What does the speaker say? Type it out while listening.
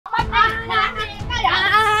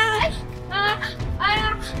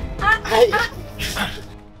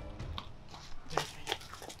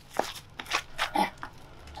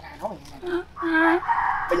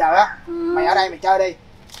Bây giờ á, mày ở đây mày chơi đi.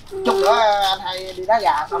 Chút nữa anh Hay đi đá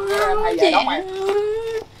gà xong cái anh Hay về đón mày.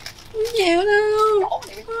 Không chịu đâu. Không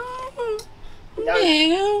chịu.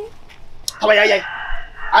 Thôi bây giờ gì?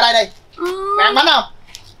 Ở đây đi. Mày ăn bánh không?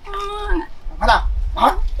 Ăn bánh không?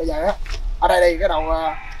 Đó, bây giờ á, ở đây đi, cái đầu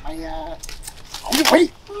mày ổn chứ quỷ.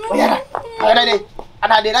 Bây giờ nè, ở đây đi.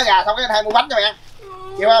 Anh Hay đi đá gà xong cái anh Hay mua bánh cho mày ăn.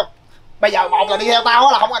 Chịu không? Bây giờ một là đi theo tao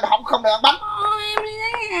á là không được ăn bánh. Em đi đá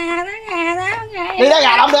gà. Đi đá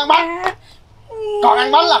gà là không được ăn bánh. Còn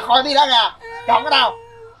ăn bánh là khỏi đi đá gà. Chọn cái nào?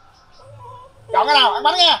 Chọn cái nào? Ăn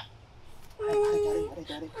bánh nha.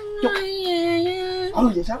 Chờ đi. Chút.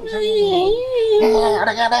 Vậy sao? Nghe, ở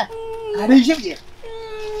đây nghe đây. Đi xíu gì?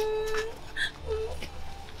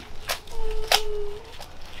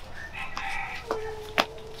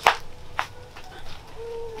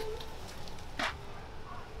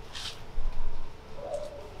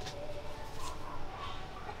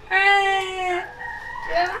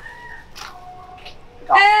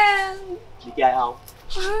 Đi chơi không?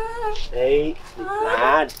 Đi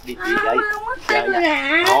mà đi chơi. Chơi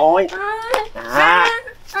nha. Thôi.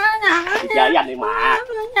 Đi chơi với anh đi mà.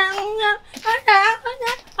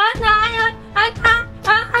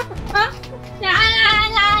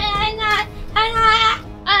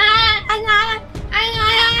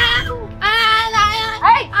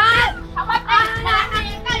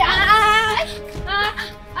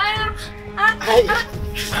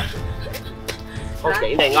 Con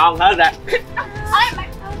chị này ngon hơn ra.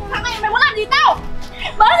 Thằng này mày muốn làm gì tao?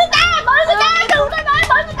 Bớ người ta, đừng có nói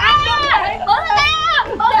bớ người ta.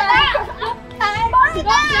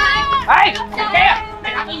 Ê, kìa,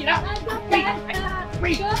 mày làm cái gì đó?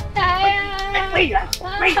 Mày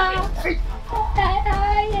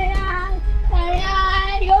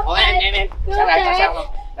ôi em sao đây sao không?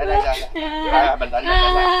 Đây bình tĩnh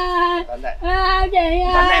em bình tĩnh.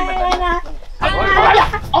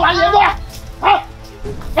 Ông làm gì vậy? Hả?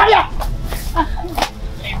 Làm gì?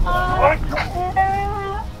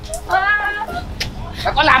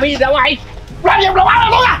 Mày có làm cái gì đâu mày? Làm gì lột áo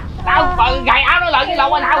nó à? Tao gài áo nó lại cái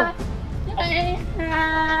lộn anh đâu?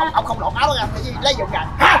 Ông không lột áo nó ra, lấy dùng gài.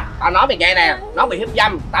 Tao nói mày nghe nè, nó bị hiếp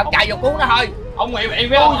dâm, tao cài vô cuốn nó thôi. Ông mày với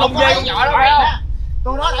tôi không dê con nhỏ đó phải không?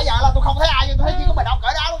 Tôi nói nãy giờ là tôi không thấy ai, tôi thấy chỉ có mày đâu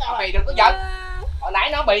cởi áo nó ra. Mày đừng có giận. Hồi nãy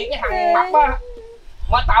nó bị cái thằng mập á,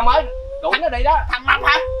 mà tao mới đuổi nó đi đó. Thằng mập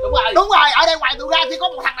hả? Đúng rồi, ở đây ngoài tụi ra chỉ có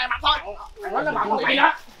một thằng này mập thôi. Thằng nói nó mập hơn mày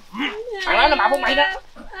đó. Thằng nói nó mập hơn mày đó.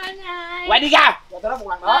 Quay đi ra. Rồi tôi nói một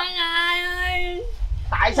lần nữa.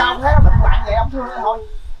 Tại sao ông thấy nó bệnh hoạn vậy? Ông thương nó thôi.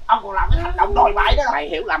 Ông còn làm cái hành động đồi bại đó. Mày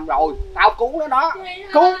hiểu lầm rồi, tao cứu nó đó.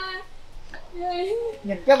 Cứu?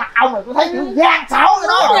 Nhìn cái mặt ông này tôi thấy kiểu gian xảo cái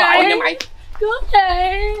đó rồi. Nha mày. Cứu chị.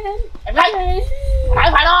 Em thấy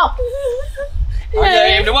phải đâu? Nói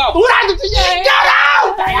về em đúng không? Tôi ra tôi gì chưa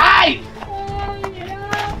đâu. Trời ơi.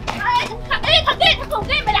 Thằng khùng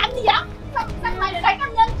kia mày làm gì vậy? Sao mày lại đánh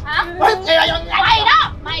nam nhân hả? Mày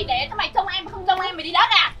đó. Mày để cho mày trông em không trông em mày đi đó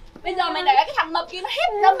nè. Bây giờ mày để cái thằng mập kia nó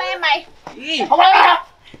hiếp đâm em mày. Không phải hả?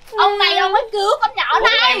 Ông này đâu mới cứu con nhỏ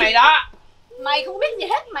này. Em mày đó. Mày không biết gì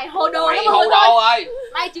hết, mày hồ đồ mày nó hồ đồ rồi.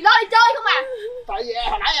 Mày chỉ lo đi chơi không à? Tại vì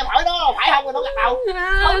hồi nãy em hỏi nó phải không, nó gật đầu.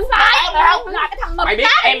 Không phải, không là cái thằng mập. Mày biết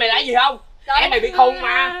em mày là gì không? Em mày bị khùng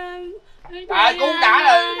mà. Trời cũng đã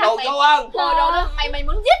là đồ vô ơn. Hồ đồ đó, mày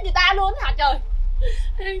muốn giết người ta luôn hả trời?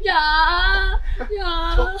 Em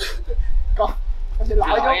Con xin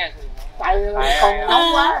lỗi chú. Tại con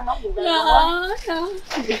nóng quá, nóng buồn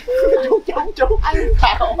chú. Anh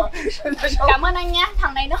cảm ơn anh nha,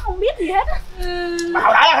 thằng này nó không biết gì hết á. Mà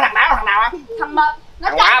hồi nãy là thằng nào anh? Thằng mập.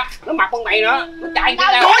 Nó mập con mày nữa. Nó chạy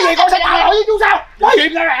cái có gì con sẽ tao lỗi với chú sao? Nói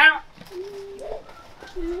chuyện ra nè.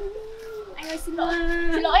 Anh ơi xin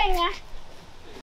lỗi anh nha.